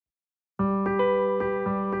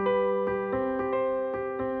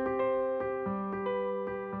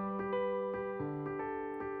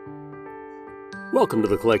Welcome to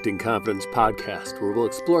the Collecting Confidence podcast, where we'll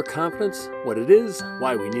explore confidence, what it is,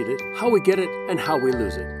 why we need it, how we get it, and how we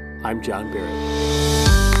lose it. I'm John Barrett.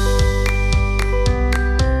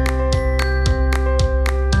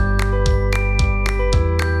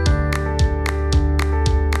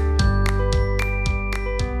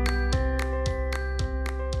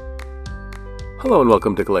 Hello and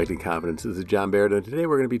welcome to Collecting Confidence. This is John Barrett, and today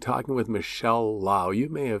we're going to be talking with Michelle Lau. You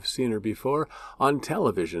may have seen her before on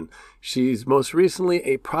television. She's most recently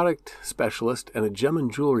a product specialist and a gem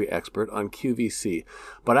and jewelry expert on QVC.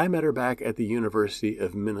 But I met her back at the University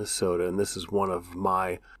of Minnesota, and this is one of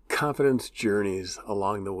my confidence journeys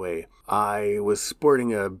along the way. I was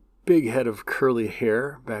sporting a big head of curly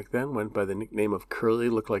hair back then, went by the nickname of Curly,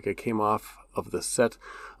 looked like I came off of the set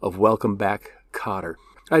of Welcome Back, Kotter.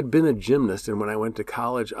 I'd been a gymnast, and when I went to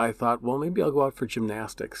college, I thought, well, maybe I'll go out for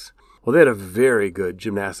gymnastics. Well, they had a very good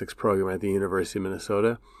gymnastics program at the University of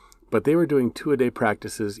Minnesota, but they were doing 2-a-day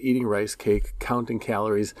practices, eating rice cake, counting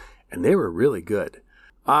calories, and they were really good.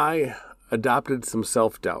 I adopted some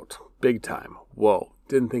self-doubt, big time. Whoa,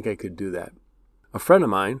 didn't think I could do that. A friend of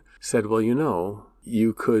mine said, well,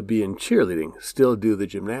 you could be in cheerleading, still do the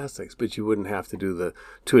gymnastics, but you wouldn't have to do the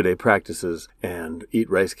 2-a-day practices and eat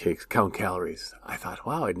rice cakes, count calories. I thought,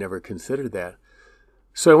 wow, I'd never considered that.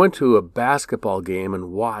 So I went to a basketball game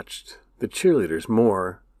and watched the cheerleaders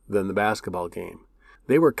more than the basketball game.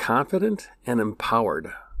 They were confident and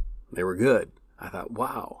empowered. They were good. I thought,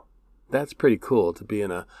 wow, that's pretty cool to be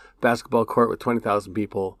in a basketball court with 20,000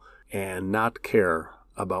 people and not care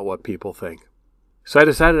about what people think. So I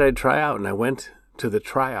decided I'd try out, and I went to the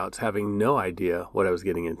tryouts having no idea what I was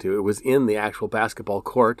getting into. It was in the actual basketball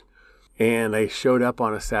court, and I showed up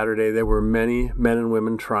on a Saturday. There were many men and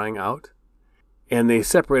women trying out, and they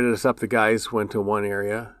separated us up. The guys went to one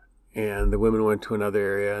area, and the women went to another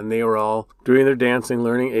area, and they were all doing their dancing,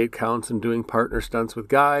 learning 8 counts, and doing partner stunts with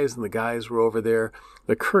guys, and the guys were over there.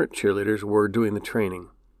 The current cheerleaders were doing the training.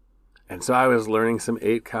 And so I was learning some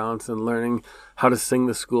 8 counts and learning how to sing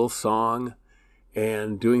the school song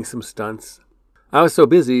and doing some stunts. I was so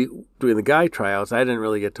busy doing the guy tryouts, I didn't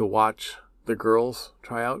really get to watch the girls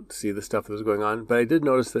try out, see the stuff that was going on. But I did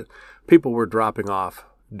notice that people were dropping off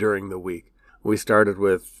during the week. We started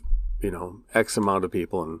with, X amount of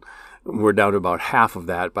people, and we're down to about half of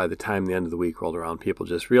that by the time the end of the week rolled around. People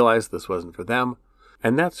just realized this wasn't for them,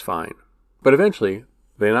 and that's fine. But eventually,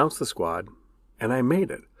 they announced the squad, and I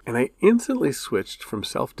made it. And I instantly switched from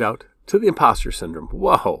self-doubt to the imposter syndrome.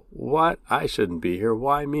 Whoa, what? I shouldn't be here.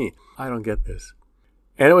 Why me? I don't get this.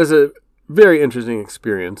 And it was a very interesting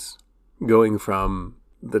experience going from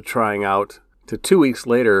the trying out to 2 weeks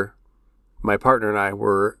later, my partner and I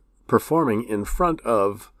were performing in front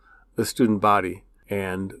of the student body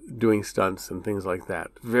and doing stunts and things like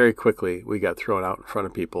that. Very quickly, we got thrown out in front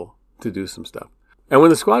of people to do some stuff. And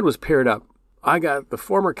when the squad was paired up, I got the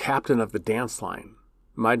former captain of the dance line.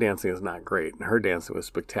 My dancing is not great, and her dancing was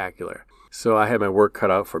spectacular. So I had my work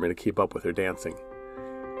cut out for me to keep up with her dancing.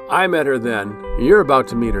 I met her then. You're about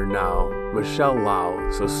to meet her now, Michelle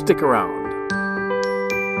Lau, so stick around.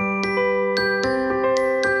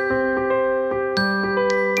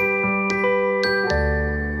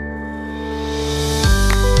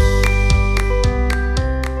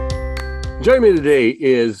 Joining me today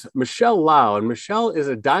is Michelle Lau, and Michelle is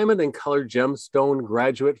a diamond and colored gemstone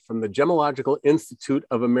graduate from the Gemological Institute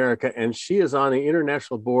of America, and she is on the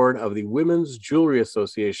international board of the Women's Jewelry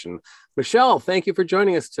Association. Michelle, thank you for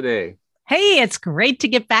joining us today. Hey, it's great to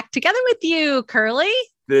get back together with you, Curly.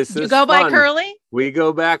 This you is go fun. By Curly? We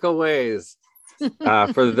go back a ways.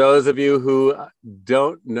 For those of you who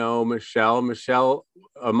don't know Michelle,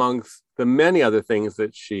 amongst the many other things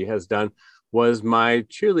that she has done, was my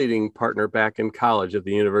cheerleading partner back in college at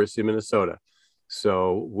the University of Minnesota.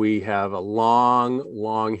 So we have a long,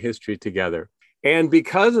 long history together. And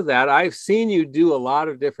because of that, I've seen you do a lot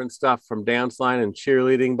of different stuff from dance line and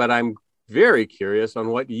cheerleading, but I'm very curious on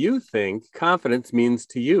what you think confidence means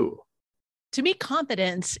to you. To me,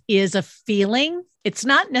 confidence is a feeling. It's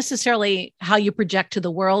not necessarily how you project to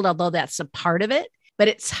the world, although that's a part of it. But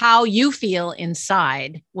it's how you feel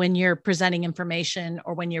inside when you're presenting information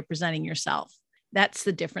or when you're presenting yourself. That's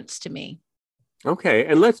the difference to me. Okay.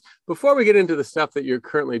 And before we get into the stuff that you're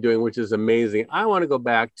currently doing, which is amazing, I want to go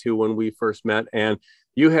back to when we first met, and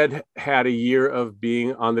you had a year of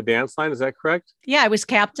being on the dance line. Is that correct? Yeah, I was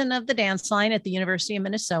captain of the dance line at the University of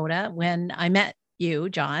Minnesota when I met you,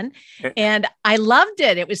 John, and I loved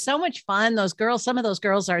it. It was so much fun. Some of those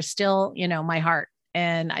girls are still, my heart.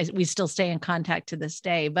 And we still stay in contact to this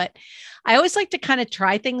day. But I always like to kind of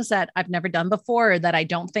try things that I've never done before or that I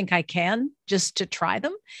don't think I can, just to try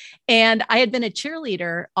them. And I had been a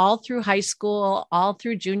cheerleader all through high school, all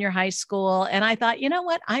through junior high school. And I thought, you know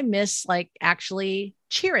what? I miss like actually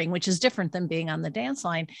cheering, which is different than being on the dance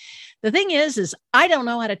line. The thing is I don't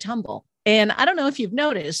know how to tumble. And I don't know if you've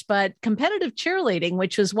noticed, but competitive cheerleading,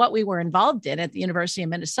 which was what we were involved in at the University of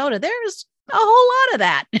Minnesota, there's a whole lot of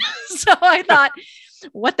that. So I thought,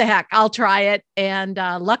 what the heck, I'll try it. And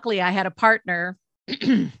luckily I had a partner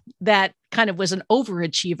that kind of was an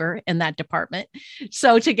overachiever in that department.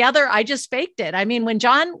 So together I just faked it. I mean, when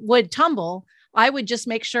John would tumble, I would just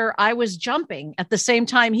make sure I was jumping at the same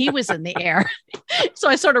time he was in the air. So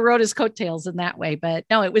I sort of rode his coattails in that way. But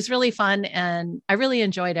no, it was really fun. And I really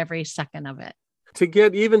enjoyed every second of it. To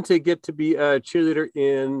get to be a cheerleader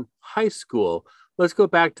in high school, let's go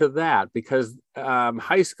back to that, because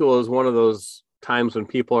high school is one of those times when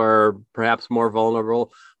people are perhaps more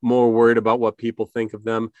vulnerable, more worried about what people think of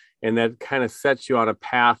them. And that kind of sets you on a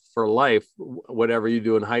path for life. Whatever you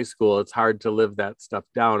do in high school, it's hard to live that stuff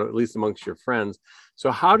down, at least amongst your friends. So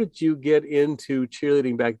how did you get into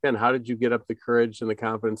cheerleading back then? How did you get up the courage and the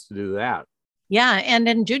confidence to do that? Yeah. And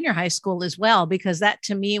in junior high school as well, because that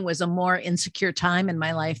to me was a more insecure time in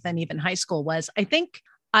my life than even high school was. I think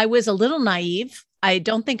I was a little naive. I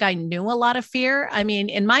don't think I knew a lot of fear. I mean,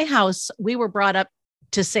 in my house, we were brought up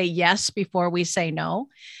to say yes before we say no,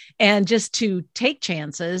 and just to take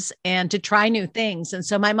chances and to try new things. And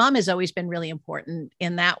so my mom has always been really important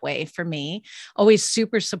in that way for me, always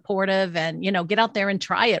super supportive and, get out there and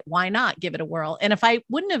try it. Why not give it a whirl? And if I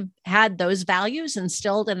wouldn't have had those values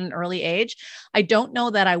instilled at an early age, I don't know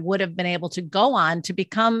that I would have been able to go on to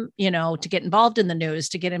become, to get involved in the news,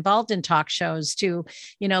 to get involved in talk shows, to,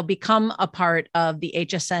 become a part of the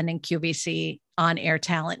HSN and QVC on-air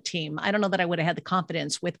talent team. I don't know that I would have had the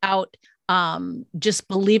confidence without just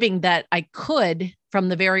believing that I could, from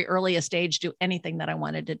the very earliest age, do anything that I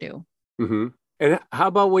wanted to do. Mm-hmm. And how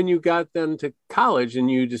about when you got then to college and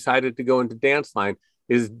you decided to go into dance line?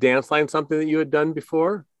 Is dance line something that you had done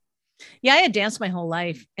before? Yeah, I had danced my whole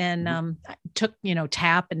life and I took,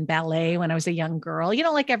 tap and ballet when I was a young girl,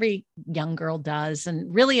 like every young girl does,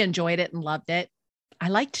 and really enjoyed it and loved it. I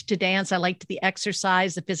liked to dance. I liked the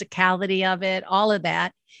exercise, the physicality of it, all of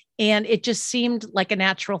that. And it just seemed like a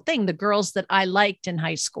natural thing. The girls that I liked in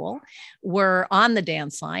high school were on the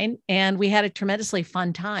dance line and we had a tremendously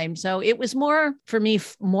fun time. So it was more, for me,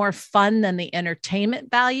 more fun than the entertainment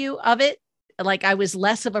value of it. Like I was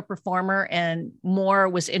less of a performer and more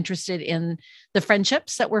was interested in the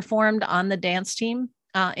friendships that were formed on the dance team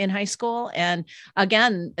in high school. And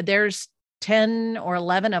again, there's 10 or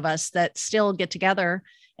 11 of us that still get together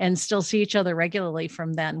and still see each other regularly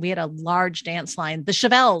from then. We had a large dance line, the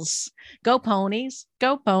Chevelles, go ponies,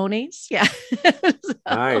 go ponies. Yeah. So,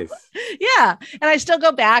 nice. Yeah. And I still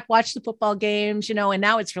go back, watch the football games, and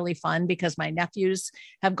now it's really fun because my nephews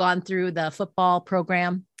have gone through the football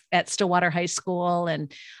program at Stillwater High School.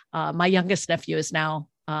 And my youngest nephew is now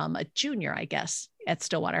a junior, I guess, at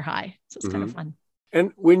Stillwater High. So it's kind of fun.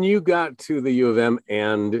 And when you got to the U of M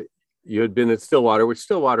and you had been at Stillwater, which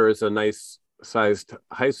Stillwater is a nice sized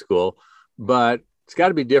high school, but it's got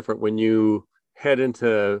to be different when you head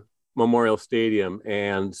into Memorial Stadium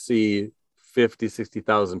and see 50,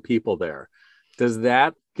 60,000 people there. Does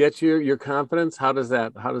that get your confidence? How does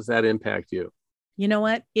that impact you? You know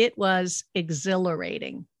what? It was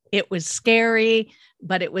exhilarating. It was scary,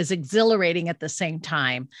 but it was exhilarating at the same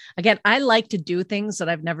time. Again, I like to do things that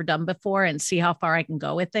I've never done before and see how far I can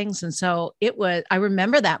go with things. And so I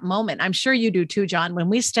remember that moment. I'm sure you do too, John, when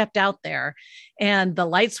we stepped out there and the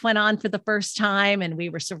lights went on for the first time and we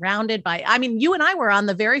were surrounded by, you and I were on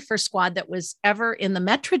the very first squad that was ever in the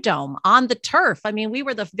Metrodome on the turf. We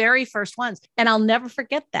were the very first ones. And I'll never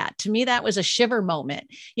forget that. To me, that was a shiver moment.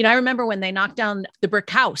 I remember when they knocked down the brick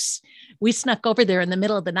house, we snuck over there in the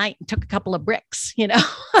middle of the night and took a couple of bricks,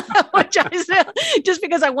 which just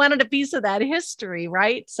because I wanted a piece of that history.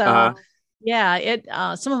 Right. So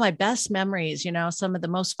yeah, some of my best memories, some of the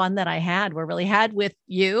most fun that I had were really had with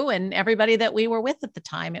you and everybody that we were with at the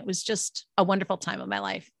time. It was just a wonderful time of my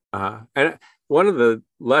life. And one of the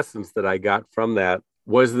lessons that I got from that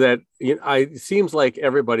was that it seems like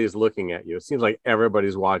everybody's looking at you. It seems like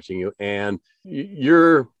everybody's watching you and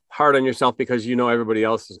you're hard on yourself because everybody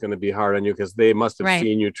else is going to be hard on you because they must have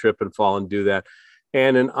seen you trip and fall and do that.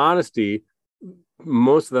 And in honesty,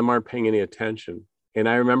 most of them aren't paying any attention. And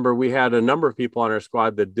I remember we had a number of people on our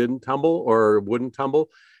squad that didn't tumble or wouldn't tumble.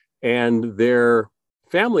 And their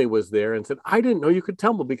family was there and said, I didn't know you could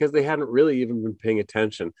tumble, because they hadn't really even been paying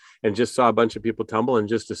attention and just saw a bunch of people tumble and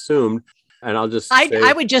just assumed. And I'll just say,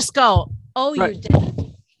 I would just go, oh, right. you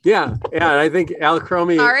did. Yeah. And I think Al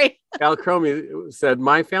Cromie, Sorry. Al Cromie said,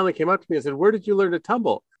 my family came up to me and said, where did you learn to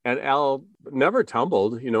tumble? And Al never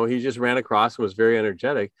tumbled. He just ran across and was very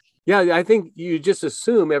energetic. Yeah, I think you just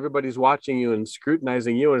assume everybody's watching you and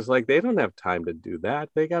scrutinizing you. And it's like, they don't have time to do that.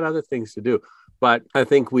 They got other things to do. But I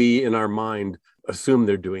think we, in our mind, assume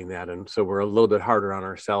they're doing that. And so we're a little bit harder on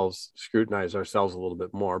ourselves, scrutinize ourselves a little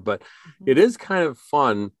bit more. But it is kind of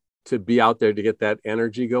fun to be out there to get that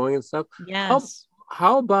energy going and stuff. Yes.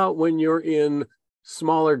 How about when you're in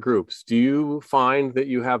smaller groups? Do you find that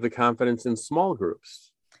you have the confidence in small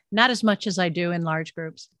groups? Not as much as I do in large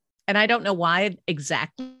groups. And I don't know why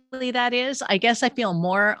exactly that is. I guess I feel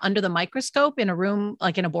more under the microscope in a room,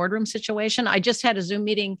 like in a boardroom situation. I just had a Zoom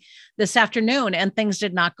meeting this afternoon and things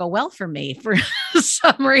did not go well for me for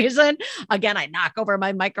some reason. Again, I knock over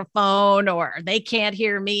my microphone or they can't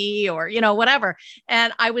hear me or, whatever.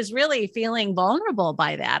 And I was really feeling vulnerable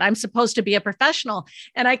by that. I'm supposed to be a professional.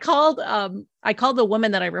 And I called the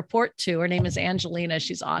woman that I report to. Her name is Angelina.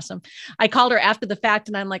 She's awesome. I called her after the fact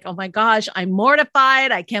and I'm like, oh my gosh, I'm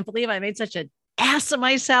mortified. I can't believe I made such an ass of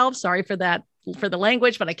myself. Sorry for that, for the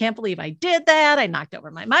language, but I can't believe I did that. I knocked over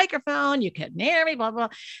my microphone. You couldn't hear me, blah, blah.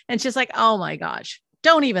 And she's like, oh my gosh,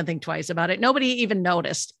 don't even think twice about it. Nobody even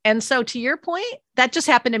noticed. And so to your point, that just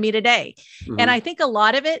happened to me today. Mm-hmm. And I think a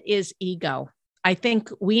lot of it is ego. I think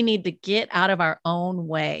we need to get out of our own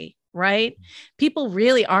way. Right? People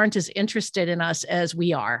really aren't as interested in us as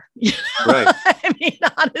we are. Right. I mean,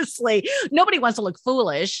 honestly, nobody wants to look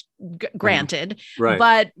foolish, granted, right.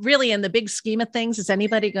 But really in the big scheme of things, is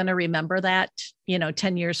anybody going to remember that,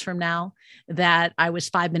 10 years from now, that I was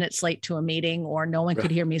 5 minutes late to a meeting or no one could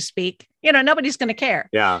hear me speak? Nobody's going to care.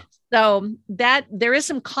 Yeah. So that there is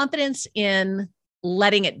some confidence in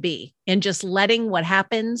letting it be and just letting what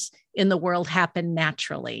happens in the world happen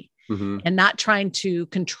naturally. Mm-hmm. And not trying to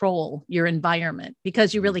control your environment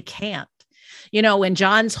because you really can't. When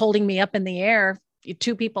John's holding me up in the air,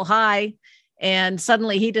 2 people high, and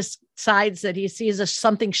suddenly he decides that he sees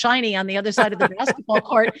something shiny on the other side of the basketball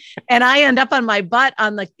court, and I end up on my butt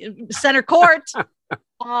on the center court.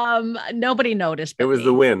 Nobody noticed. It was me.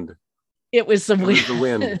 The wind. It was the wind. It was the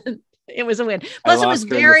wind. It was a win. Plus, it was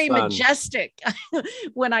very majestic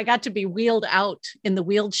when I got to be wheeled out in the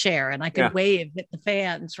wheelchair and I could wave at the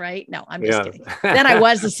fans, right? No, I'm just kidding. Then I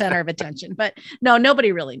was the center of attention. But no,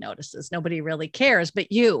 nobody really notices. Nobody really cares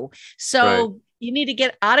but you. So you need to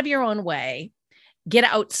get out of your own way, get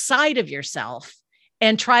outside of yourself,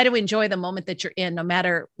 and try to enjoy the moment that you're in, no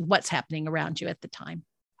matter what's happening around you at the time.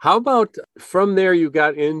 How about from there, you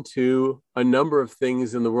got into a number of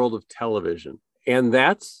things in the world of television? And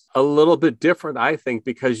that's a little bit different, I think,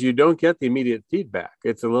 because you don't get the immediate feedback.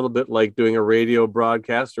 It's a little bit like doing a radio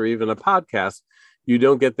broadcast or even a podcast. You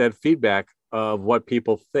don't get that feedback of what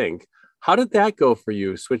people think. How did that go for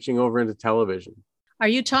you, switching over into television? Are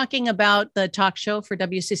you talking about the talk show for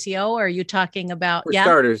WCCO, or are you talking about... For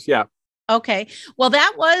starters, yeah. Okay. Well,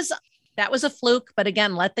 that was a fluke, but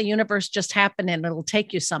again, let the universe just happen and it'll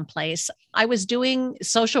take you someplace. I was doing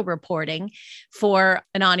social reporting for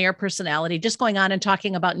an on-air personality, just going on and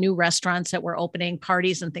talking about new restaurants that were opening,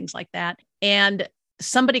 parties and things like that. And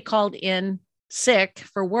somebody called in sick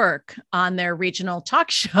for work on their regional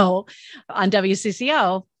talk show on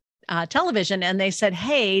WCCO television. And they said,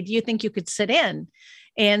 hey, do you think you could sit in?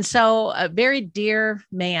 And so a very dear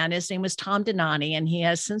man, his name was Tom Donani, and he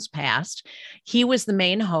has since passed. He was the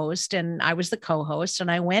main host and I was the co-host,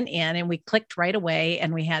 and I went in and we clicked right away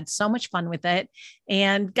and we had so much fun with it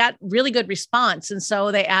and got really good response. And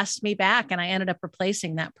so they asked me back and I ended up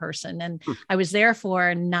replacing that person. And I was there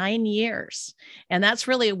for 9 years. And that's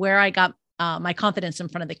really where I got my confidence in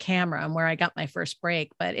front of the camera and where I got my first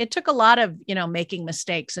break. But it took a lot of, making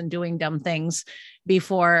mistakes and doing dumb things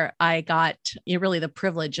before I got really the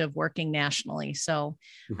privilege of working nationally. So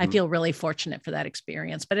I feel really fortunate for that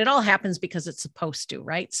experience, but it all happens because it's supposed to,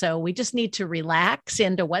 right? So we just need to relax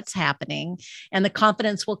into what's happening and the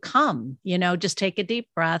confidence will come, just take a deep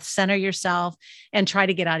breath, center yourself, and try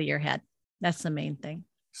to get out of your head. That's the main thing.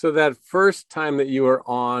 So that first time that you were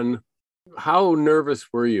on, how nervous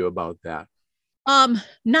were you about that?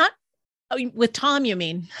 Not with Tom, you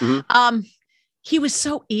mean? He was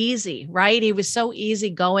so easy, right? He was so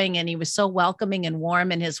easygoing and he was so welcoming and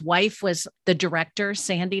warm. And his wife was the director,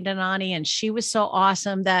 Sandy Donani, and she was so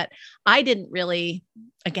awesome that I didn't really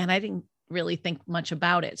think much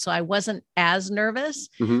about it. So I wasn't as nervous,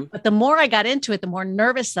 but the more I got into it, the more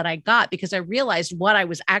nervous that I got because I realized what I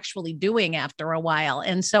was actually doing after a while.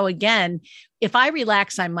 And so again, if I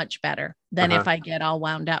relax, I'm much better than if I get all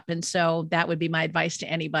wound up. And so that would be my advice to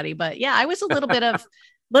anybody. But yeah, I was a little bit of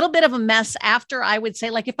little bit of a mess after, I would say.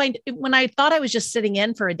 Like when I thought I was just sitting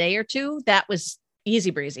in for a day or two, that was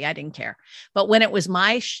easy breezy. I didn't care. But when it was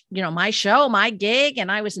my show, my gig,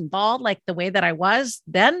 and I was involved like the way that I was,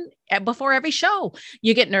 then before every show,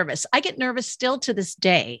 you get nervous. I get nervous still to this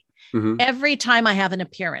day. Every time I have an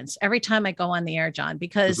appearance, every time I go on the air, John,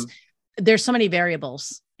 because there's so many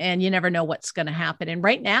variables and you never know what's going to happen. And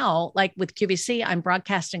right now, like with QVC, I'm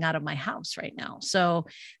broadcasting out of my house right now. So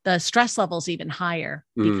the stress level is even higher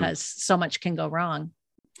because so much can go wrong.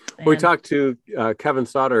 We talked to Kevin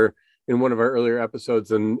Sauter in one of our earlier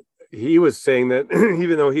episodes, and he was saying that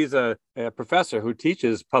even though he's a professor who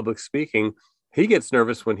teaches public speaking, he gets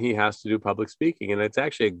nervous when he has to do public speaking. And it's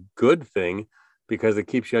actually a good thing because it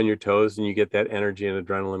keeps you on your toes and you get that energy and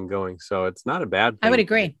adrenaline going. So it's not a bad thing. I would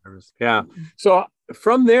agree. Yeah. So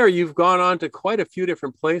from there, you've gone on to quite a few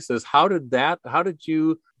different places. How did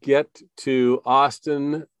you get to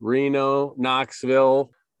Austin, Reno,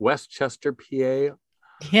 Knoxville, Westchester, PA?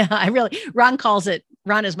 Yeah,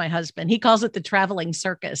 Ron is my husband. He calls it the traveling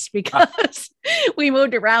circus because we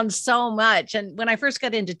moved around so much. And when I first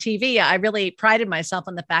got into TV, I really prided myself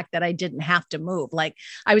on the fact that I didn't have to move. Like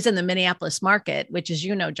I was in the Minneapolis market, which, as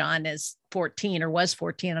you know, John, is 14 or was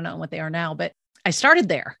 14. I don't know what they are now, but I started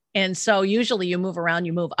there. And so usually you move around,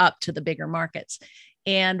 you move up to the bigger markets.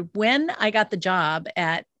 And when I got the job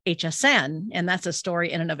at HSN, and that's a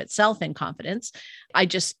story in and of itself in confidence, I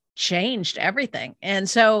just changed everything. And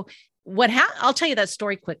so I'll tell you that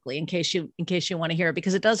story quickly in case you want to hear it,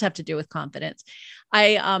 because it does have to do with confidence.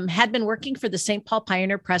 I had been working for the St. Paul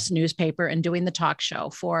Pioneer Press newspaper and doing the talk show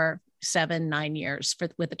for 9 years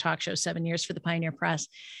with the talk show, 7 years for the Pioneer Press.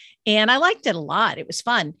 And I liked it a lot. It was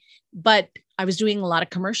fun, but I was doing a lot of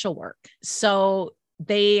commercial work. So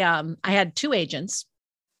I had 2 agents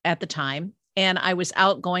at the time, and I was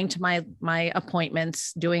out going to my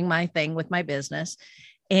appointments, doing my thing with my business.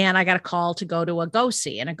 And I got a call to go to a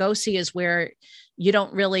go-see. And a go-see is where you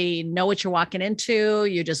don't really know what you're walking into.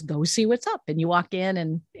 You just go see what's up. And you walk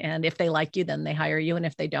in and if they like you, then they hire you. And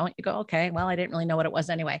if they don't, you go, okay, well, I didn't really know what it was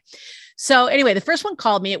anyway. So anyway, the first one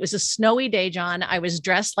called me. It was a snowy day, John. I was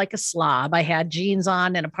dressed like a slob. I had jeans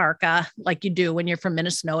on and a parka like you do when you're from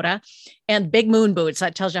Minnesota, and big moon boots.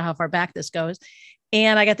 That tells you how far back this goes.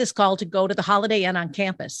 And I got this call to go to the Holiday Inn on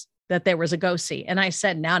campus, that there was a go-see. And I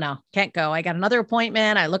said, no, can't go. I got another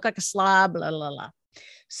appointment. I look like a slob, blah, blah, blah.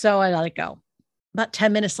 So I let it go. About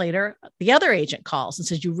 10 minutes later, the other agent calls and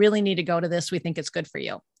says, you really need to go to this. We think it's good for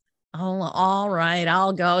you. Oh, all right,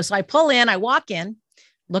 I'll go. So I pull in, I walk in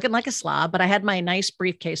looking like a slob, but I had my nice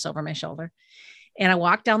briefcase over my shoulder. And I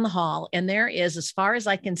walk down the hall, and there is, as far as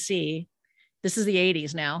I can see, this is the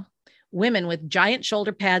 80s now, women with giant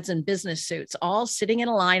shoulder pads and business suits, all sitting in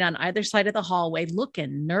a line on either side of the hallway,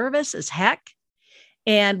 looking nervous as heck,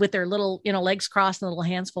 and with their little, legs crossed and little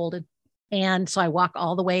hands folded. And so I walk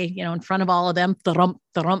all the way, in front of all of them, thump,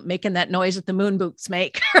 thump, making that noise that the moon boots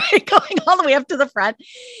make, right? Going all the way up to the front.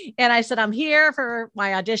 And I said, I'm here for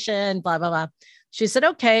my audition, blah, blah, blah. She said,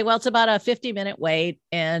 okay, well, it's about a 50-minute wait,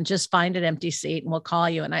 and just find an empty seat and we'll call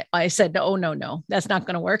you. And I said, no, that's not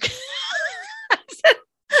going to work.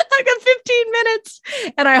 I got 15 minutes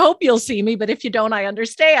and I hope you'll see me, but if you don't, I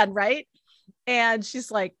understand. Right. And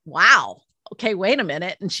she's like, wow, okay, wait a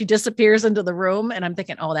minute. And she disappears into the room, and I'm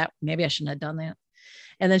thinking, oh, maybe I shouldn't have done that.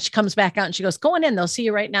 And then she comes back out and she goes, go on in, they'll see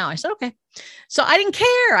you right now. I said, okay. So I didn't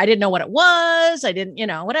care. I didn't know what it was. I didn't,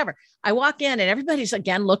 whatever. I walk in and everybody's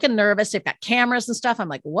again, looking nervous. They've got cameras and stuff. I'm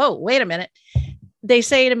like, whoa, wait a minute. They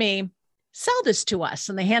say to me, sell this to us.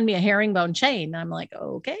 And they hand me a herringbone chain. I'm like,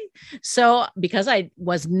 okay. So because I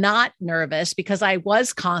was not nervous, because I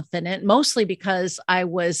was confident, mostly because I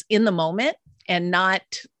was in the moment and not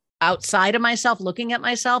outside of myself, looking at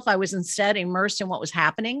myself, I was instead immersed in what was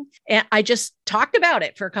happening. And I just talked about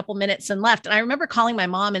it for a couple minutes and left. And I remember calling my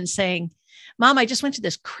mom and saying, Mom, I just went to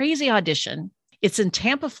this crazy audition. It's in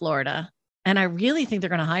Tampa, Florida, and I really think they're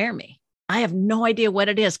going to hire me. I have no idea what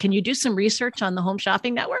it is. Can you do some research on the Home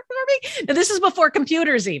Shopping Network for me? Now, this is before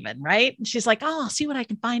computers even, right? And she's like, oh, I'll see what I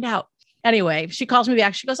can find out. Anyway, she calls me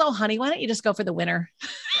back. She goes, oh, honey, why don't you just go for the winter?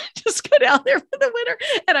 Just go down there for the winter.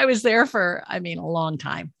 And I was there for, a long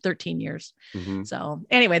time, 13 years. Mm-hmm. So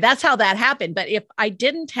anyway, that's how that happened. But if I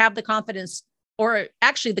didn't have the confidence, or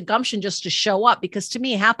actually the gumption just to show up, because to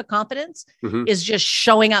me, half of confidence is just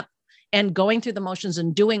showing up and going through the motions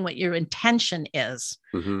and doing what your intention is,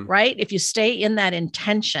 right? If you stay in that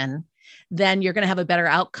intention, then you're going to have a better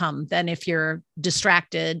outcome than if you're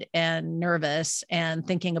distracted and nervous and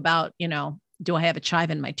thinking about, do I have a chive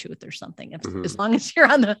in my tooth or something? As long as you're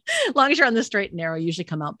on the straight and narrow, you usually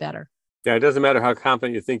come out better. Yeah. It doesn't matter how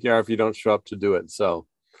confident you think you are if you don't show up to do it. So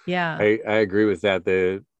Yeah. I agree with that.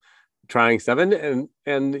 The trying stuff,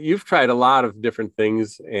 and you've tried a lot of different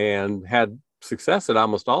things and had success at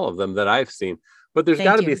almost all of them that I've seen. But there's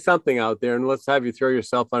got Thank to be you. something out there, and let's have you throw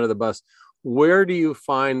yourself under the bus. Where do you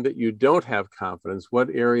find that you don't have confidence? What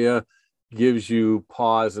area gives you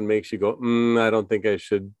pause and makes you go, I don't think I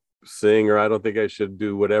should sing, or I don't think I should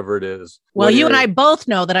do whatever it is? Well, What you and area? I both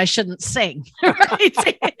know that I shouldn't sing,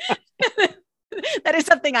 right? That is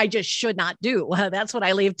something I just should not do. That's what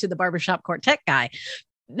I leave to the barbershop quartet guy.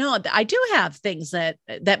 No, I do have things that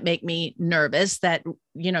make me nervous, that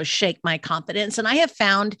shake my confidence, and I have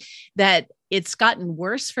found that it's gotten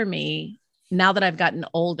worse for me now that I've gotten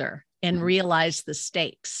older and realized the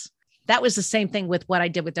stakes. That was the same thing with what I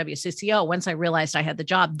did with WCCO. Once I realized I had the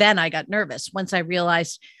job, then I got nervous. Once I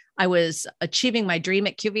realized I was achieving my dream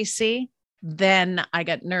at QVC, then I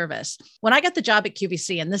got nervous. When I got the job at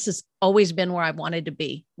QVC, and this has always been where I wanted to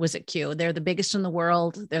be, was at Q. They're the biggest in the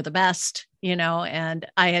world. They're the best, and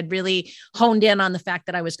I had really honed in on the fact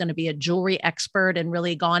that I was going to be a jewelry expert and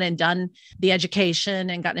really gone and done the education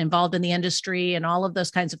and gotten involved in the industry and all of those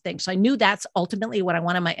kinds of things. So I knew that's ultimately what I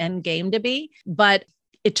wanted my end game to be. But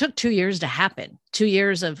it took 2 years to happen, 2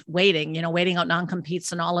 years of waiting, waiting out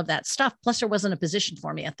non-competes and all of that stuff. Plus there wasn't a position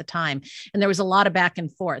for me at the time. And there was a lot of back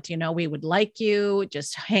and forth, we would like you,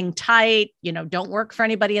 just hang tight, don't work for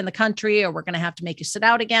anybody in the country, or we're going to have to make you sit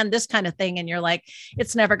out again, this kind of thing. And you're like,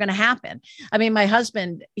 it's never going to happen. I mean, my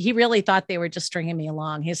husband, he really thought they were just stringing me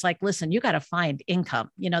along. He's like, listen, you got to find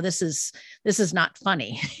income. This is not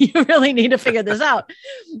funny. You really need to figure this out.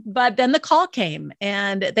 But then the call came,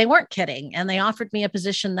 and they weren't kidding. And they offered me a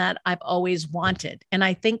position that I've always wanted. And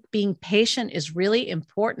I think being patient is really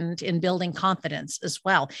important in building confidence as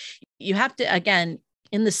well. You have to, again,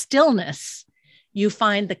 in the stillness, you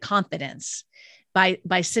find the confidence by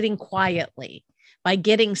sitting quietly, by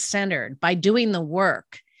getting centered, by doing the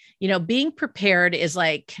work. Being prepared is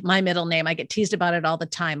like my middle name. I get teased about it all the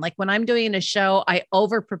time. Like when I'm doing a show, I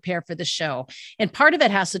over prepare for the show. And part of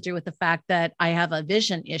it has to do with the fact that I have a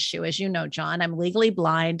vision issue. As you know, John, I'm legally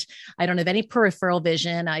blind. I don't have any peripheral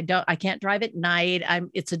vision. I can't drive at night.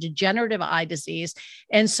 It's a degenerative eye disease.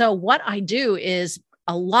 And so what I do is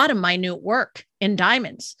a lot of minute work in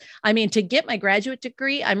diamonds. I mean, to get my graduate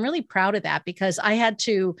degree, I'm really proud of that, because I had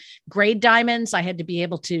to grade diamonds. I had to be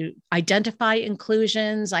able to identify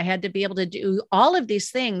inclusions. I had to be able to do all of these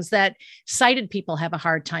things that sighted people have a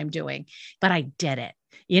hard time doing, but I did it.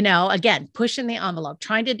 Again, pushing the envelope,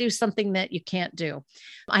 trying to do something that you can't do.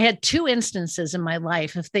 I had 2 instances in my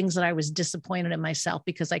life of things that I was disappointed in myself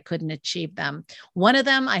because I couldn't achieve them. One of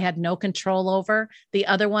them I had no control over. The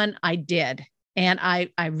other one I did. And I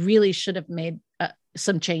really should have made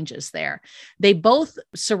some changes there. They both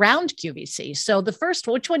surround QVC. So the first,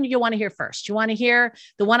 which one do you want to hear first? You want to hear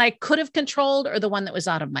the one I could have controlled, or the one that was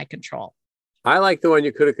out of my control? I like the one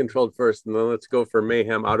you could have controlled first, and then let's go for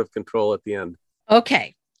mayhem out of control at the end.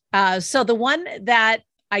 Okay. So the one that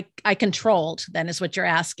I controlled, then, is what you're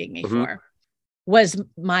asking me for, was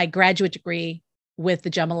my graduate degree with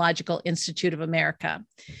the Gemological Institute of America.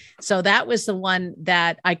 So that was the one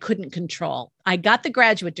that I couldn't control. I got the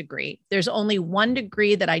graduate degree. There's only one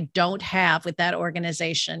degree that I don't have with that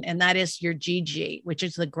organization, and that is your GG, which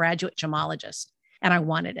is the graduate gemologist. And I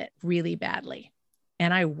wanted it really badly.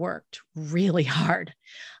 And I worked really hard.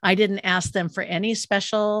 I didn't ask them for any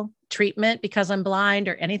special treatment because I'm blind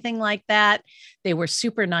or anything like that. They were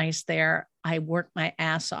super nice there. I worked my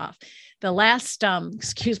ass off. The last,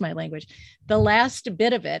 excuse my language, the last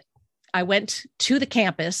bit of it, I went to the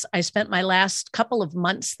campus. I spent my last couple of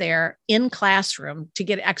months there in classroom to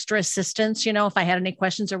get extra assistance, if I had any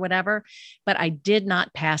questions or whatever, but I did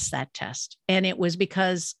not pass that test. And it was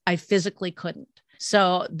because I physically couldn't.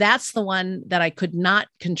 So that's the one that I could not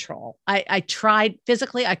control. I tried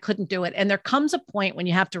physically, I couldn't do it. And there comes a point when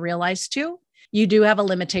you have to realize too, you do have a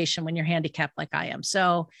limitation when you're handicapped like I am.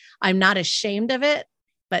 So I'm not ashamed of it,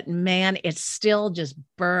 but man, it still just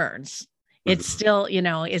burns. It's still,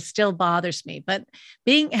 it still bothers me. But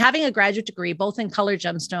having a graduate degree, both in colored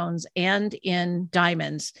gemstones and in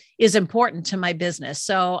diamonds, is important to my business.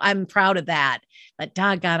 So I'm proud of that. But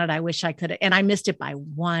doggone it, I wish I could. And I missed it by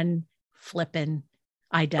one flippin'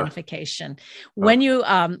 identification. When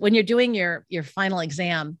you're doing your final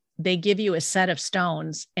exam, they give you a set of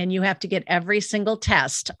stones, and you have to get every single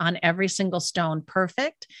test on every single stone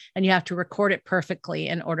perfect, and you have to record it perfectly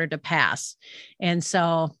in order to pass. And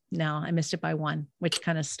so no, I missed it by one, which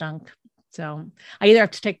kind of stunk. So I either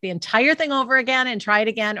have to take the entire thing over again and try it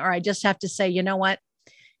again, or I just have to say, you know what?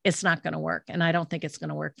 It's not going to work. And I don't think it's going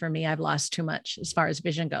to work for me. I've lost too much as far as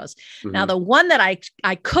vision goes. Now, the one that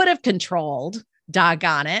I could have controlled,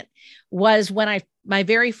 doggone it, was when I my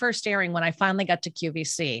very first airing, when I finally got to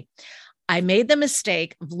QVC, I made the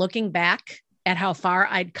mistake of looking back at how far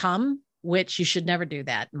I'd come, which you should never do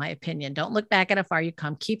that, in my opinion. Don't look back at how far you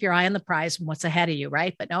come. Keep your eye on the prize and what's ahead of you,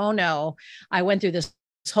 right? But no, I went through this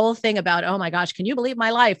whole thing about, oh my gosh, can you believe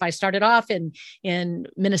my life? I started off in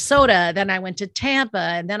Minnesota, then I went to Tampa,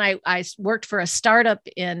 and then I worked for a startup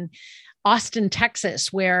in Austin,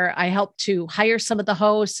 Texas, where I helped to hire some of the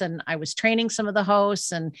hosts, and I was training some of the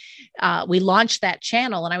hosts, and we launched that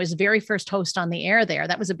channel, and I was the very first host on the air there.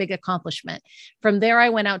 That was a big accomplishment. From there, I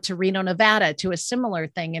went out to Reno, Nevada to a similar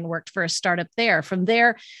thing and worked for a startup there. From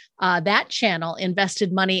there, that channel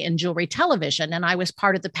invested money in jewelry television, and I was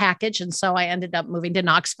part of the package. And so I ended up moving to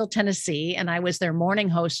Knoxville, Tennessee, and I was their morning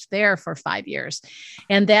host there for 5 years.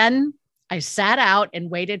 And then I sat out and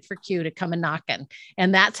waited for Q to come and knocking.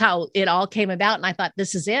 And that's how it all came about. And I thought,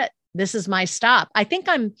 this is it. This is my stop. I think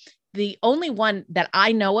I'm the only one that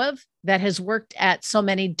I know of that has worked at so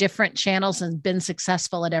many different channels and been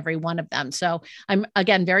successful at every one of them. So I'm,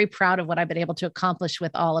 again, very proud of what I've been able to accomplish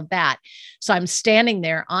with all of that. So I'm standing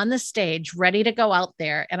there on the stage, ready to go out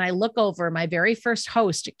there. And I look over. My very first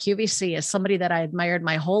host at QVC is somebody that I admired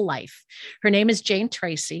my whole life. Her name is Jane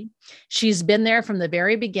Tracy. She's been there from the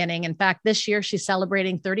very beginning. In fact, this year she's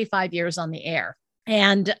celebrating 35 years on the air.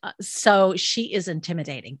 And so she is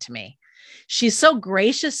intimidating to me. She's so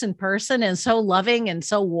gracious in person and so loving and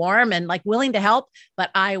so warm and like willing to help. But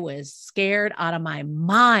I was scared out of my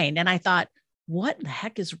mind. And I thought, what the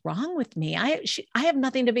heck is wrong with me? I have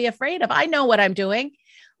nothing to be afraid of. I know what I'm doing.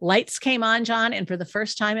 Lights came on, John. And for the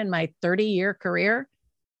first time in my 30-year career,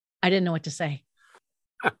 I didn't know what to say.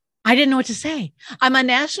 I didn't know what to say. I'm on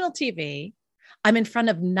national TV. I'm in front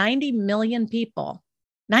of 90 million people.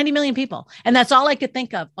 90 million people. And that's all I could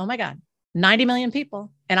think of. Oh my God, 90 million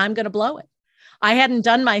people. And I'm going to blow it. I hadn't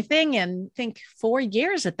done my thing in, I think, 4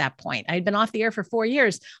 years at that point. I'd been off the air for 4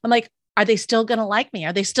 years. I'm like, are they still going to like me?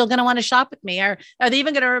 Are they still going to want to shop with me? Are they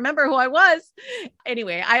even going to remember who I was?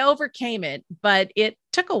 Anyway, I overcame it, but it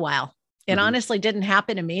took a while. It honestly didn't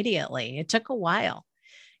happen immediately. It took a while.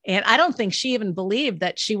 And I don't think she even believed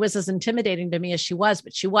that she was as intimidating to me as she was,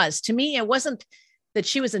 but she was. To me, it wasn't that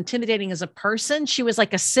she was intimidating as a person. She was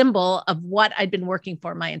like a symbol of what I'd been working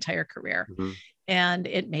for my entire career. And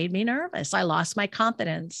it made me nervous. I lost my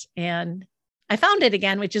confidence and I found it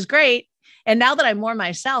again, which is great. And now that I'm more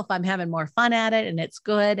myself, I'm having more fun at it and it's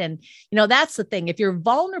good. And, you know, that's the thing. If you're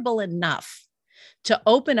vulnerable enough to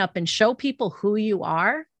open up and show people who you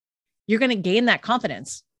are, you're going to gain that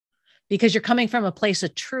confidence because you're coming from a place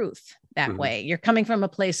of truth that way. You're coming from a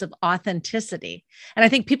place of authenticity. And I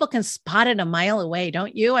think people can spot it a mile away,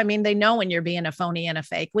 don't you? I mean, they know when you're being a phony and a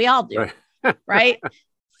fake. We all do, right?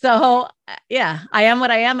 So yeah, I am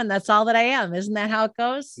what I am and that's all that I am. Isn't that how it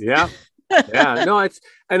goes? Yeah. Yeah. No,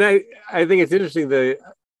 and I think it's interesting that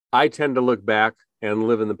I tend to look back and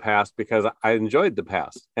live in the past because I enjoyed the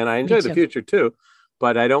past and I enjoy the future too,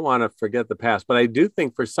 but I don't want to forget the past. But I do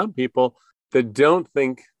think for some people that don't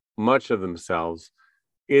think much of themselves,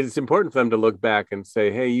 it's important for them to look back and say,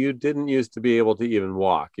 hey, you didn't used to be able to even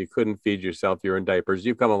walk. You couldn't feed yourself. You're in diapers.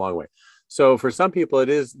 You've come a long way. So for some people,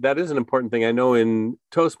 that is an important thing. I know in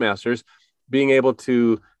Toastmasters, being able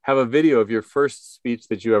to have a video of your first speech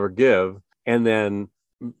that you ever give, and then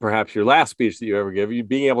perhaps your last speech that you ever give, you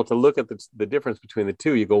being able to look at the difference between the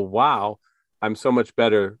two, you go, wow, I'm so much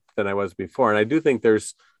better than I was before. And I do think there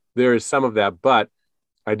is some of that, but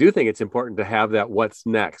I do think it's important to have that what's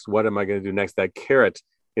next? What am I going to do next? That carrot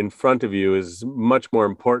in front of you is much more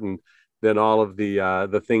important than all of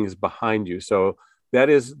the things behind you. So that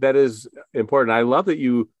is important. I love that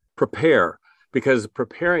you prepare because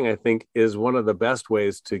preparing, I think, is one of the best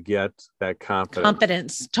ways to get that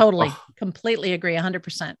confidence. Totally. Completely agree.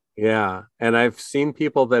 100%. Yeah. And I've seen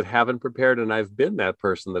people that haven't prepared and I've been that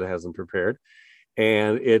person that hasn't prepared.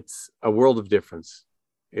 And it's a world of difference.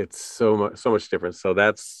 It's so much difference. So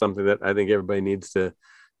that's something that I think everybody needs to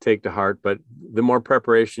take to heart. But the more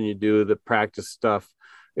preparation you do, the practice stuff,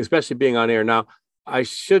 especially being on air. Now, I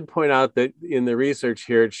should point out that in the research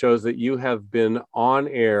here, it shows that you have been on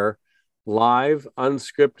air live,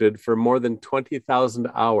 unscripted for more than 20,000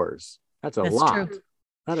 hours. That's lot. True.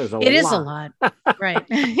 That is a lot. It is a lot. Right.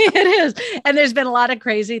 It is. And there's been a lot of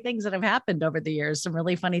crazy things that have happened over the years. Some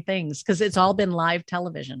really funny things because it's all been live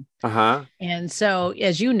television. And so,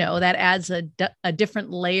 as you know, that adds a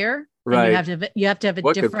different layer. Right. And you have to have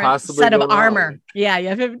a different set of armor. Yeah. You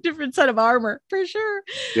have to have a different set of armor for sure.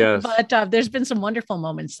 Yes. But there's been some wonderful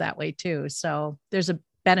moments that way too. So there's a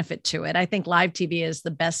benefit to it. I think live TV is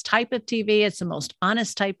the best type of TV. It's the most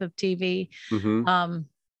honest type of TV.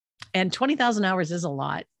 And 20,000 hours is a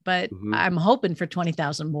lot, but I'm hoping for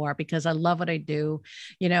 20,000 more because I love what I do.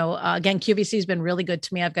 Again, QVC has been really good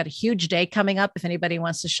to me. I've got a huge day coming up. If anybody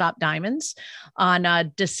wants to shop diamonds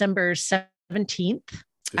on December 17th,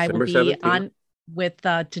 I will December be 17th. on with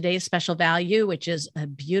today's special value, which is a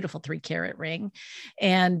beautiful 3-carat ring,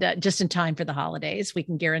 and just in time for the holidays. We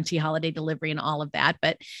can guarantee holiday delivery and all of that,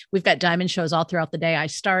 but we've got diamond shows all throughout the day. I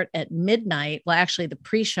start at midnight. Well, actually the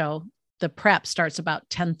pre-show, the prep starts about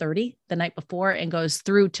 10:30 the night before and goes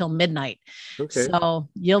through till midnight. Okay. So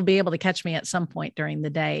you'll be able to catch me at some point during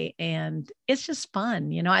the day. And it's just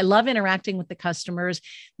fun. I love interacting with the customers.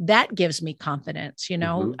 That gives me confidence,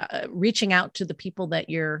 reaching out to the people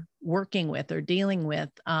that you're working with or dealing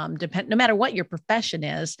with, no matter what your profession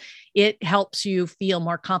is, it helps you feel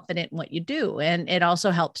more confident in what you do. And it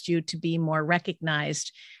also helps you to be more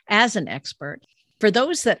recognized as an expert. For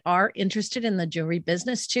those that are interested in the jewelry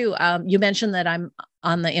business too, you mentioned that I'm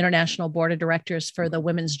on the international board of directors for the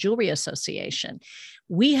Women's Jewelry Association.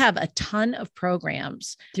 We have a ton of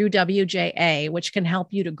programs through WJA, which can help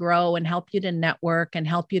you to grow and help you to network and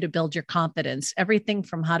help you to build your confidence. Everything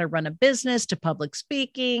from how to run a business to public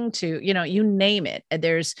speaking to, you name it.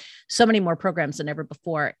 There's so many more programs than ever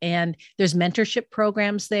before. And there's mentorship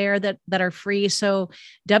programs there that are free. So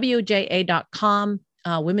WJA.com.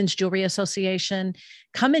 Women's Jewelry Association,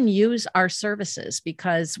 come and use our services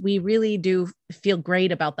because we really do feel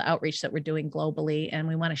great about the outreach that we're doing globally. And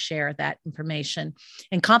we want to share that information.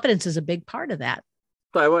 And confidence is a big part of that.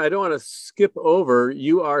 I don't want to skip over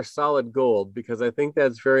You Are Solid Gold because I think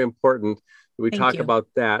that's very important. We talk about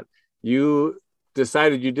that. You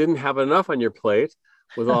decided you didn't have enough on your plate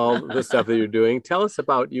with all the stuff that you're doing. Tell us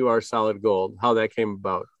about You Are Solid Gold, how that came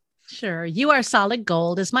about. Sure. You Are Solid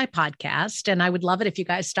Gold is my podcast, and I would love it if you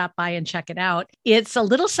guys stop by and check it out. It's a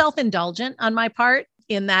little self-indulgent on my part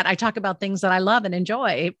in that I talk about things that I love and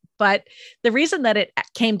enjoy. But the reason that it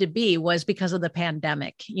came to be was because of the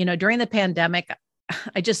pandemic. During the pandemic,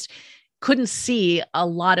 I just couldn't see a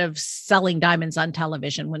lot of selling diamonds on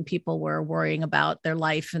television when people were worrying about their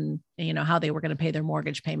life and, how they were going to pay their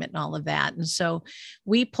mortgage payment and all of that. And so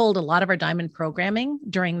we pulled a lot of our diamond programming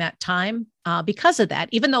during that time because of that.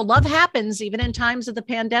 Even though love happens, even in times of the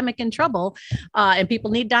pandemic and trouble, and people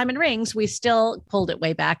need diamond rings, we still pulled it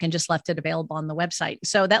way back and just left it available on the website.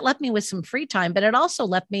 So that left me with some free time, but it also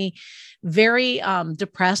left me very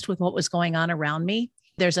depressed with what was going on around me.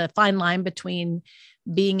 There's a fine line between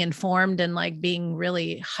being informed and being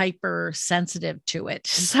really hypersensitive to it.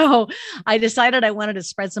 So I decided I wanted to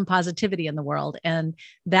spread some positivity in the world. And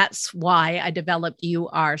that's why I developed You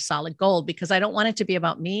Are Solid Gold, because I don't want it to be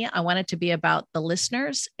about me. I want it to be about the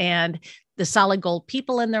listeners and the solid gold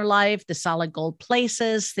people in their life, the solid gold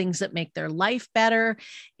places, things that make their life better.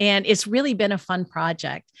 And it's really been a fun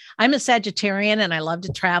project. I'm a Sagittarian and I love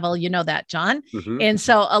to travel. You know that, John. And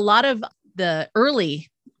so a lot of the early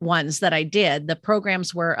ones that I did, the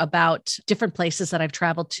programs were about different places that I've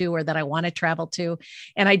traveled to or that I want to travel to.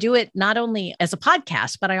 And I do it not only as a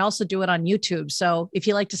podcast, but I also do it on YouTube. So if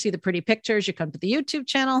you like to see the pretty pictures, you come to the YouTube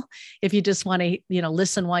channel. If you just want to,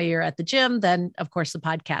 listen while you're at the gym, then of course the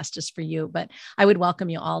podcast is for you. But I would welcome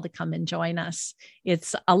you all to come and join us.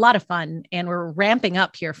 It's a lot of fun and we're ramping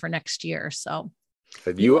up here for next year. So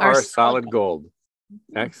You Are Solid Gold.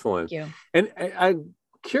 Excellent. Thank you. And I'm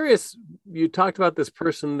curious, you talked about this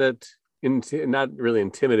person that not really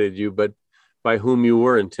intimidated you, but by whom you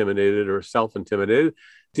were intimidated or self-intimidated.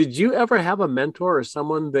 Did you ever have a mentor or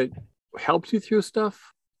someone that helped you through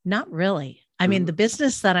stuff? Not really. I mean, the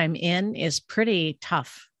business that I'm in is pretty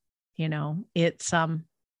tough. It's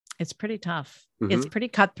pretty tough. It's pretty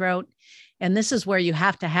cutthroat. And this is where you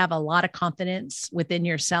have to have a lot of confidence within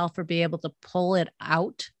yourself or be able to pull it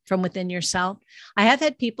out from within yourself. I have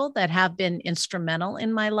had people that have been instrumental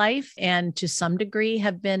in my life and to some degree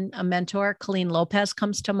have been a mentor. Colleen Lopez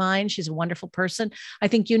comes to mind. She's a wonderful person. I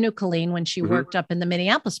think you knew Colleen when she worked up in the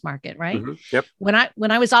Minneapolis market, right? Yep. When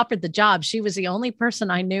I was offered the job, she was the only person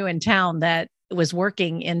I knew in town that was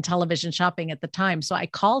working in television shopping at the time. So I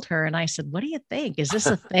called her and I said, what do you think? Is this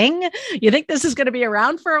a thing? You think this is going to be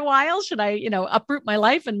around for a while? Should I, uproot my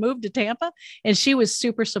life and move to Tampa? And she was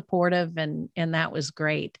super supportive and that was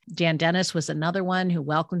great. Dan Dennis was another one who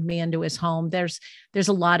welcomed me into his home. There's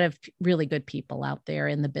a lot of really good people out there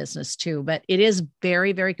in the business too, but it is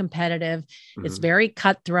very, very competitive. It's very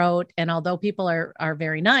cutthroat. And although people are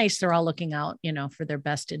very nice, they're all looking out, for their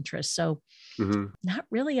best interests. So not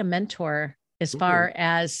really a mentor as far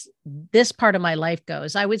as this part of my life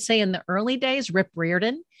goes. I would say in the early days, Rip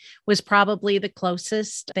Riordan was probably the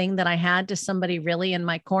closest thing that I had to somebody really in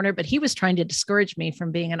my corner, but he was trying to discourage me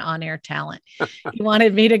from being an on-air talent. He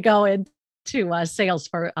wanted me to go into to sales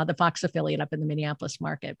for the Fox affiliate up in the Minneapolis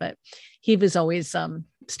market, but he was always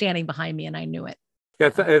standing behind me and I knew it. Yeah,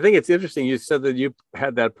 I think it's interesting. You said that you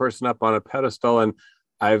had that person up on a pedestal, and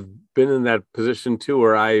I've been in that position too,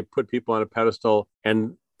 where I put people on a pedestal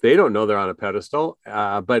and they don't know they're on a pedestal.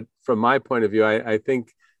 But from my point of view, I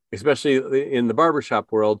think, especially in the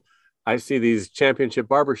barbershop world, I see these championship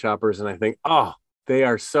barbershoppers and I think, oh, they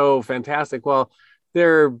are so fantastic. Well,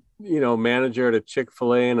 they're, manager at a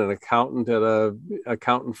Chick-fil-A and an accountant at a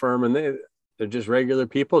accountant firm, and they're just regular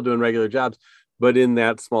people doing regular jobs. But in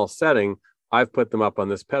that small setting, I've put them up on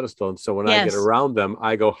this pedestal. And so when I get around them,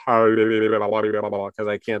 I go, because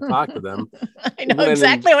I can't talk to them. I know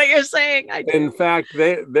exactly what you're saying. In fact,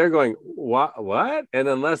 they're going, what? And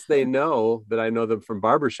unless they know that I know them from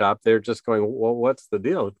barbershop, they're just going, well, what's the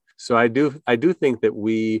deal? So I do think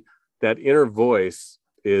that that inner voice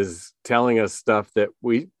is telling us stuff that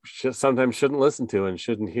we sometimes shouldn't listen to and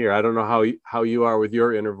shouldn't hear. I don't know how you are with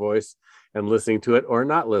your inner voice and listening to it or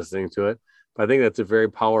not listening to it. I think that's a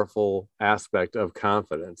very powerful aspect of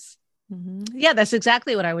confidence. Mm-hmm. Yeah, that's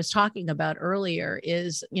exactly what I was talking about earlier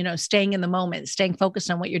is, staying in the moment, staying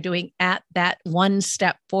focused on what you're doing at that one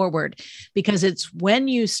step forward, because it's when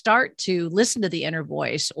you start to listen to the inner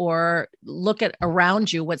voice or look at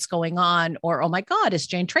around you, what's going on, or, oh my God, it's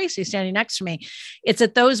Jane Tracy standing next to me. It's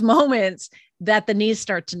at those moments that the knees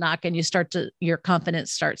start to knock and your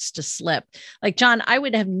confidence starts to slip. Like, John, I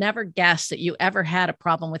would have never guessed that you ever had a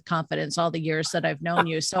problem with confidence all the years that I've known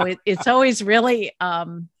you. So it's always really,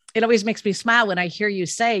 it always makes me smile when I hear you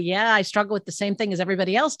say, yeah, I struggle with the same thing as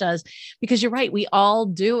everybody else does, because you're right. We all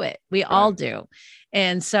do it. We all do.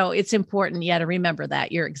 And so it's important, to remember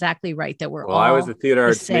that. You're exactly right that we're all I was a theater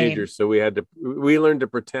arts major, so we learned to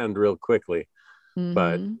pretend real quickly. Mm-hmm.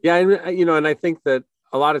 But yeah, and I think that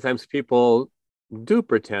a lot of times people do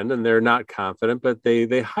pretend and they're not confident, but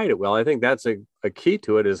they hide it well. I think that's a key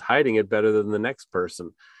to it, is hiding it better than the next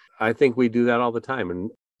person. I think we do that all the time.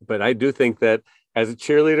 But I do think that as a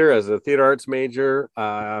cheerleader, as a theater arts major,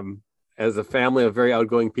 as a family of very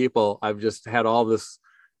outgoing people, I've just had all this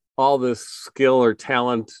skill or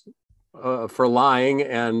talent for lying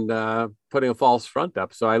and putting a false front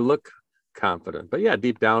up. So I look confident. But yeah,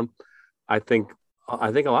 deep down, I think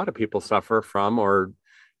a lot of people suffer from or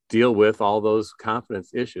deal with all those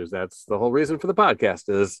confidence issues. That's the whole reason for the podcast,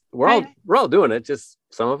 is we're all doing it. Just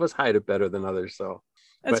some of us hide it better than others. So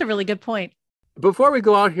that's a really good point. Before we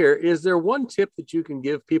go out here, is there one tip that you can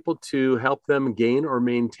give people to help them gain or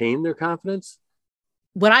maintain their confidence?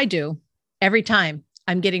 What I do every time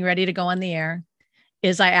I'm getting ready to go on the air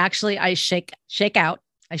is I shake out.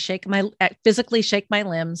 I physically shake my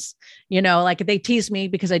limbs, like they tease me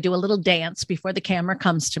because I do a little dance before the camera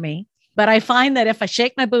comes to me. But I find that if I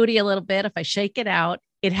shake my booty a little bit, if I shake it out,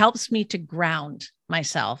 it helps me to ground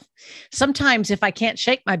myself. Sometimes if I can't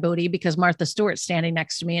shake my booty because Martha Stewart's standing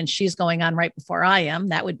next to me and she's going on right before I am,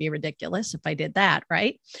 that would be ridiculous if I did that,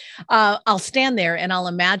 right? I'll stand there and I'll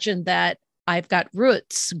imagine that I've got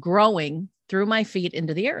roots growing through my feet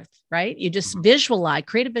into the earth, right? You just visualize.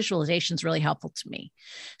 Creative visualization is really helpful to me.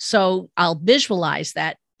 So I'll visualize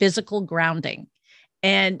that physical grounding.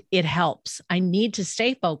 And it helps. I need to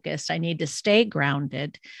stay focused. I need to stay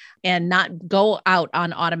grounded and not go out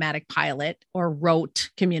on automatic pilot or rote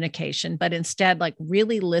communication, but instead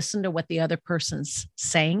really listen to what the other person's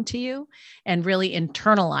saying to you and really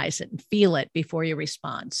internalize it and feel it before you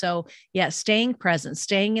respond. So yeah, staying present,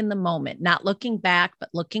 staying in the moment, not looking back, but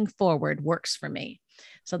looking forward works for me.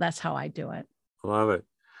 So that's how I do it. Love it.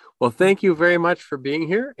 Well, thank you very much for being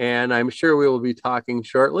here. And I'm sure we will be talking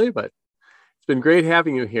shortly, but it's been great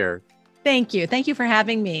having you here. Thank you. Thank you for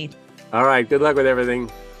having me. All right. Good luck with everything.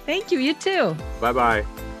 Thank you. You too. Bye-bye.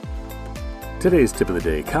 Today's tip of the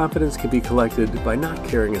day: confidence can be collected by not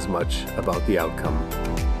caring as much about the outcome.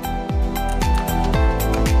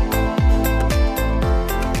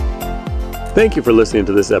 Thank you for listening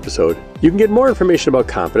to this episode. You can get more information about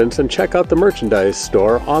confidence and check out the merchandise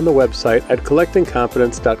store on the website at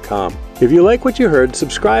collectingconfidence.com. If you like what you heard,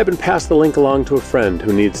 subscribe and pass the link along to a friend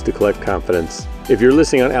who needs to collect confidence. If you're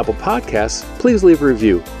listening on Apple Podcasts, please leave a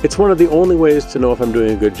review. It's one of the only ways to know if I'm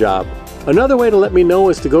doing a good job. Another way to let me know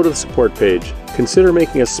is to go to the support page. Consider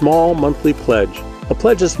making a small monthly pledge. A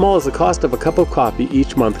pledge as small as the cost of a cup of coffee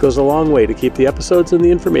each month goes a long way to keep the episodes and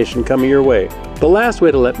the information coming your way. The last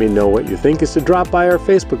way to let me know what you think is to drop by our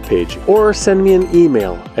Facebook page or send me an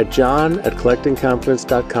email at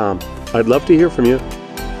john@collectingconfidence.com. I'd love to hear from you,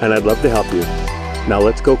 and I'd love to help you. Now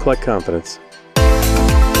let's go collect confidence.